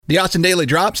The Austin Daily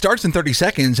Drop starts in 30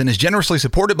 seconds and is generously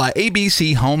supported by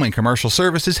ABC Home and Commercial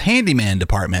Services Handyman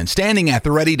Department, standing at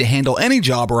the ready to handle any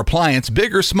job or appliance,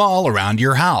 big or small, around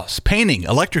your house. Painting,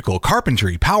 electrical,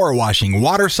 carpentry, power washing,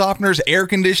 water softeners, air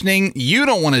conditioning. You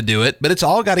don't want to do it, but it's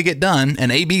all got to get done,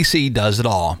 and ABC does it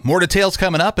all. More details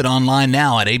coming up and online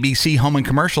now at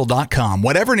abchomeandcommercial.com.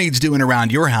 Whatever needs doing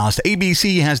around your house,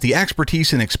 ABC has the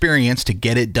expertise and experience to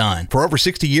get it done. For over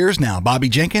 60 years now, Bobby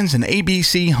Jenkins and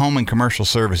ABC Home and Commercial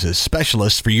Services,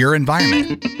 specialists for your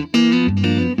environment.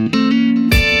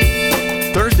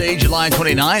 Thursday, July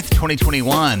 29th,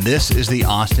 2021. This is the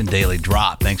Austin Daily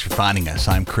Drop. Thanks for finding us.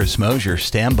 I'm Chris Mosier.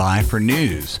 Stand by for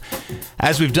news.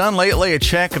 As we've done lately, a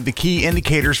check of the key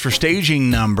indicators for staging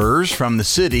numbers from the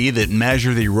city that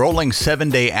measure the rolling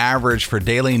 7-day average for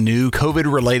daily new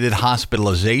COVID-related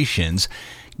hospitalizations.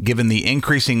 Given the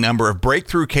increasing number of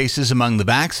breakthrough cases among the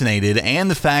vaccinated and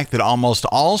the fact that almost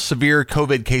all severe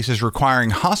COVID cases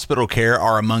requiring hospital care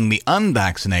are among the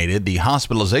unvaccinated, the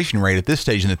hospitalization rate at this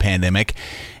stage in the pandemic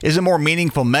is a more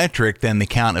meaningful metric than the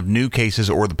count of new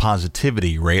cases or the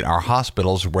positivity rate. Our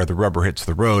hospitals are where the rubber hits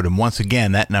the road, and once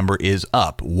again, that number is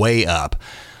up, way up.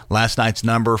 Last night's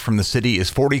number from the city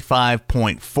is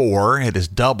 45.4. It has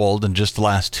doubled in just the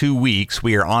last 2 weeks.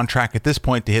 We are on track at this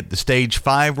point to hit the stage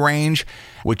 5 range,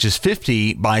 which is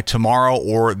 50 by tomorrow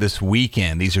or this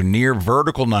weekend. These are near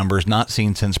vertical numbers not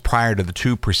seen since prior to the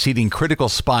two preceding critical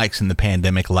spikes in the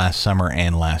pandemic last summer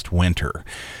and last winter.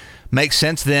 Makes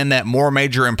sense then that more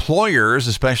major employers,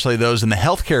 especially those in the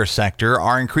healthcare sector,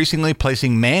 are increasingly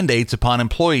placing mandates upon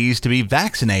employees to be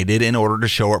vaccinated in order to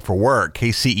show up for work.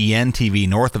 KCEN TV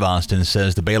north of Austin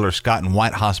says the Baylor Scott and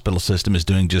White Hospital system is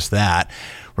doing just that,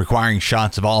 requiring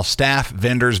shots of all staff,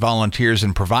 vendors, volunteers,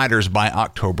 and providers by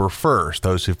October 1st.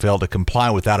 Those who fail to comply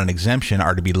without an exemption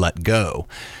are to be let go.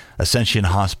 Ascension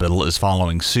Hospital is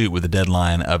following suit with a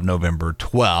deadline of November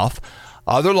 12th.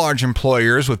 Other large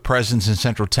employers with presence in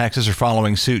Central Texas are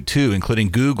following suit too, including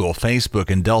Google,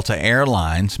 Facebook, and Delta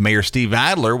Airlines. Mayor Steve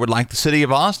Adler would like the city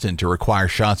of Austin to require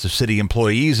shots of city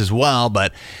employees as well,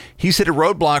 but he's hit a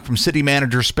roadblock from city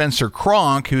manager Spencer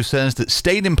Cronk, who says that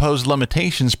state-imposed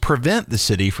limitations prevent the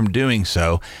city from doing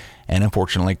so, and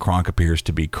unfortunately Cronk appears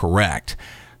to be correct.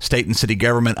 State and city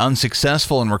government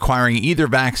unsuccessful in requiring either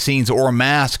vaccines or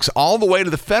masks, all the way to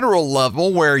the federal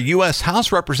level, where U.S.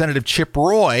 House Representative Chip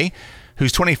Roy,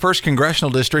 whose 21st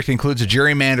congressional district includes a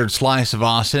gerrymandered slice of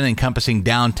Austin encompassing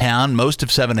downtown, most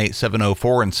of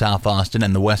 78704 in South Austin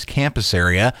and the West Campus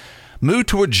area, moved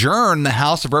to adjourn the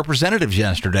House of Representatives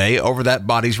yesterday over that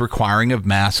body's requiring of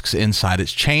masks inside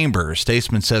its chambers.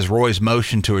 Statesman says Roy's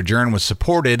motion to adjourn was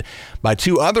supported by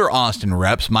two other Austin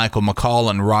reps, Michael McCall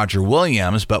and Roger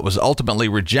Williams, but was ultimately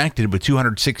rejected with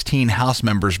 216 House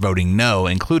members voting no,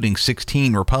 including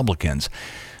 16 Republicans.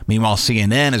 Meanwhile,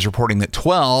 CNN is reporting that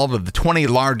 12 of the 20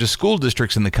 largest school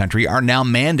districts in the country are now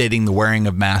mandating the wearing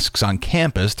of masks on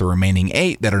campus. The remaining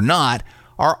 8 that are not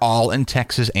are all in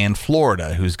Texas and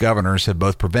Florida, whose governors have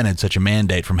both prevented such a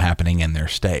mandate from happening in their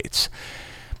states.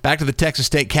 Back to the Texas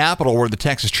state capitol, where the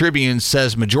Texas Tribune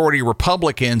says majority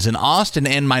Republicans in Austin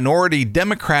and minority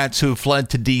Democrats who have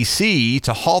fled to D.C.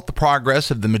 to halt the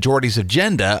progress of the majority's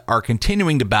agenda are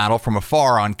continuing to battle from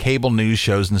afar on cable news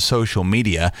shows and social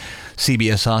media.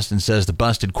 CBS Austin says the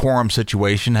busted quorum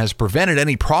situation has prevented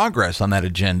any progress on that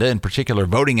agenda, in particular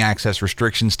voting access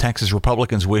restrictions Texas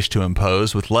Republicans wish to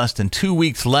impose, with less than 2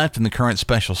 weeks left in the current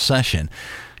special session.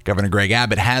 Governor Greg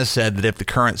Abbott has said that if the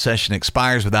current session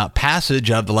expires without passage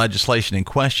of the legislation in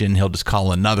question, he'll just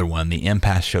call another one. The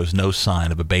impasse shows no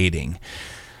sign of abating.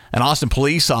 An Austin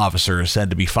police officer is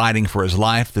said to be fighting for his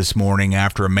life this morning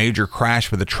after a major crash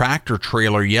with a tractor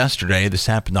trailer yesterday. This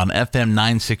happened on FM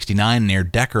 969 near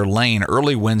Decker Lane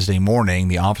early Wednesday morning.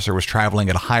 The officer was traveling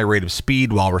at a high rate of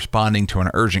speed while responding to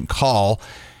an urgent call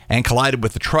and collided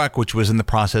with the truck, which was in the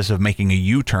process of making a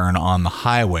U-turn on the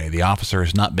highway. The officer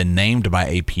has not been named by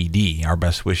APD. Our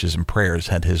best wishes and prayers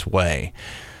head his way.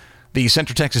 The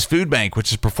Central Texas Food Bank,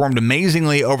 which has performed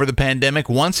amazingly over the pandemic,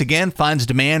 once again finds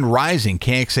demand rising.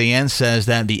 KXAN says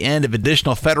that the end of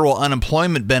additional federal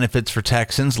unemployment benefits for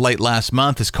Texans late last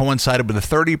month has coincided with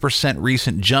a 30%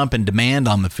 recent jump in demand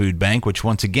on the food bank, which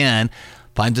once again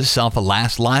finds itself a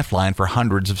last lifeline for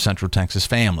hundreds of Central Texas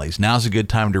families. Now's a good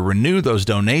time to renew those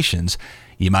donations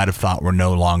you might have thought were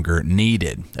no longer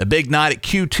needed. A big night at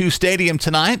Q2 Stadium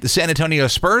tonight. The San Antonio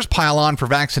Spurs pile on for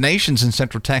vaccinations in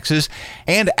Central Texas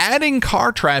and adding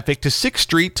car traffic to 6th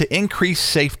Street to increase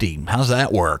safety. How's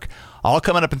that work? All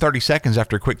coming up in 30 seconds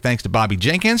after a quick thanks to Bobby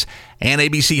Jenkins and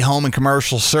ABC Home and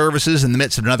Commercial Services. In the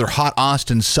midst of another hot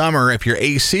Austin summer, if your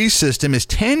AC system is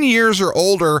 10 years or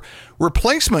older,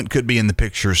 Replacement could be in the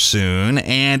picture soon,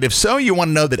 and if so, you want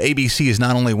to know that ABC is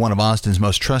not only one of Austin's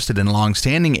most trusted and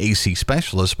long-standing AC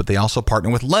specialists, but they also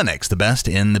partner with Lennox, the best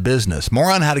in the business.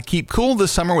 More on how to keep cool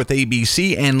this summer with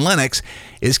ABC and Lennox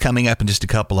is coming up in just a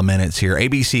couple of minutes here.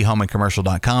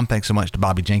 ABCHomeandCommercial.com. Thanks so much to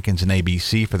Bobby Jenkins and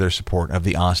ABC for their support of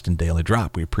the Austin Daily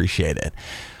Drop. We appreciate it.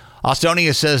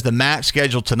 Austonia says the match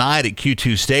scheduled tonight at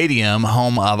Q2 Stadium,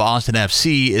 home of Austin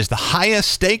FC, is the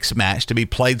highest stakes match to be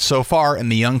played so far in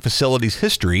the young facility's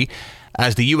history,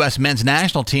 as the U.S. men's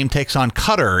national team takes on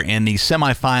Qatar in the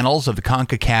semifinals of the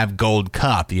CONCACAF Gold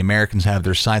Cup. The Americans have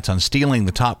their sights on stealing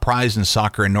the top prize in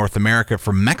soccer in North America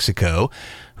from Mexico,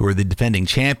 who are the defending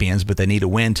champions, but they need a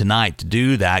win tonight to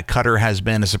do that. Qatar has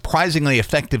been a surprisingly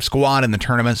effective squad in the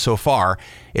tournament so far,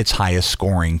 its highest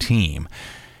scoring team.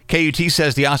 KUT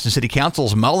says the Austin City Council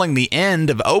is mulling the end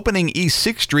of opening East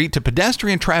 6th Street to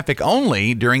pedestrian traffic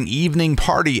only during evening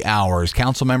party hours.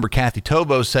 Councilmember Kathy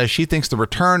Tobo says she thinks the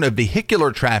return of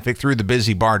vehicular traffic through the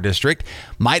busy bar district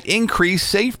might increase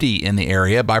safety in the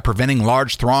area by preventing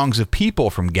large throngs of people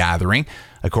from gathering.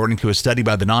 According to a study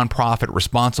by the nonprofit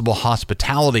Responsible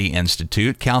Hospitality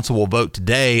Institute, council will vote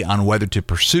today on whether to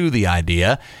pursue the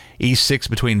idea. East 6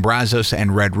 between Brazos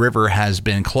and Red River has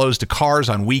been closed to cars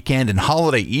on weekend and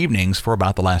holiday evenings for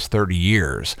about the last 30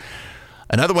 years.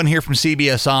 Another one here from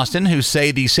CBS Austin, who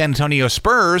say the San Antonio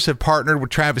Spurs have partnered with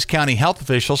Travis County health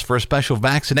officials for a special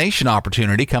vaccination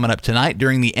opportunity coming up tonight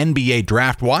during the NBA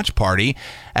Draft Watch Party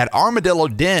at Armadillo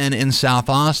Den in South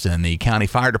Austin. The county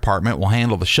fire department will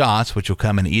handle the shots, which will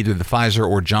come in either the Pfizer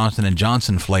or Johnson &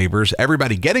 Johnson flavors.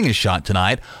 Everybody getting a shot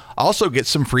tonight also gets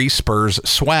some free Spurs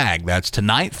swag. That's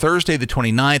tonight, Thursday the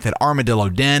 29th at Armadillo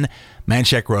Den,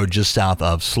 Manchek Road, just south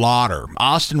of Slaughter.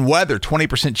 Austin weather,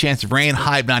 20% chance of rain,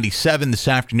 high of 97 this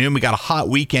afternoon. We got a hot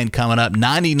weekend coming up,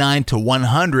 99 to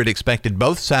 100 expected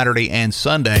both Saturday and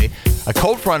Sunday. A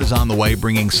cold front is on the way,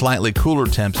 bringing slightly cooler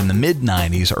temps in the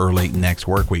mid-90s early next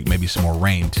work week. Maybe some more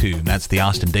rain, too. And that's the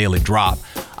Austin Daily Drop.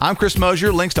 I'm Chris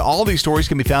Mosier. Links to all these stories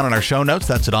can be found in our show notes.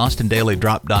 That's at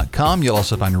austindailydrop.com. You'll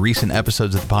also find recent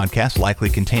episodes of the podcast, likely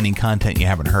containing content you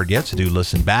haven't heard yet, so do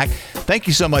listen back. Thank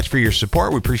you so much for your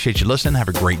support. We appreciate you listening. Have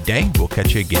a great day. We'll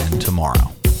catch you again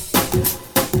tomorrow.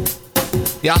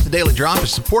 The Austin Daily Drop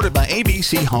is supported by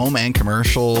ABC Home and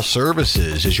Commercial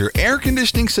Services. Is your air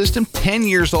conditioning system 10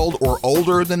 years old or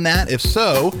older than that? If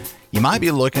so, you might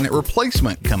be looking at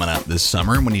replacement coming up this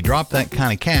summer. And when you drop that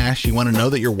kind of cash, you want to know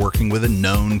that you're working with a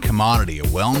known commodity, a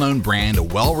well-known brand, a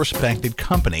well-respected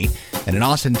company. And in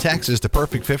Austin, Texas, the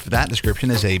perfect fit for that description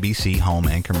is ABC Home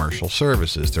and Commercial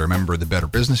Services. They're a member of the Better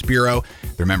Business Bureau.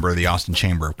 They're a member of the Austin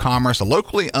Chamber of Commerce. A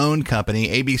locally owned company,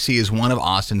 ABC is one of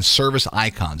Austin's service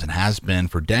icons and has been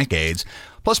for decades.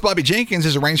 Plus, Bobby Jenkins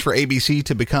has arranged for ABC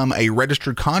to become a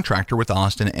registered contractor with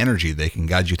Austin Energy. They can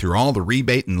guide you through all the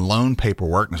rebate and loan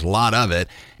paperwork. There's a lot of it.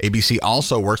 ABC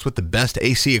also works with the best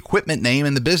AC equipment name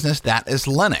in the business. That is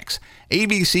Lennox.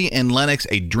 ABC and Lennox,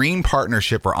 a dream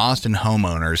partnership for Austin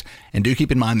homeowners. And do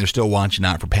keep in mind they're still watching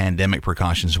out for pandemic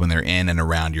precautions when they're in and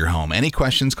around your home. Any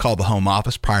questions, call the home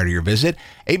office prior to your visit.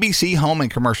 ABC Home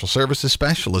and Commercial Services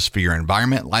Specialist for your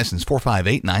environment, license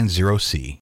 45890C.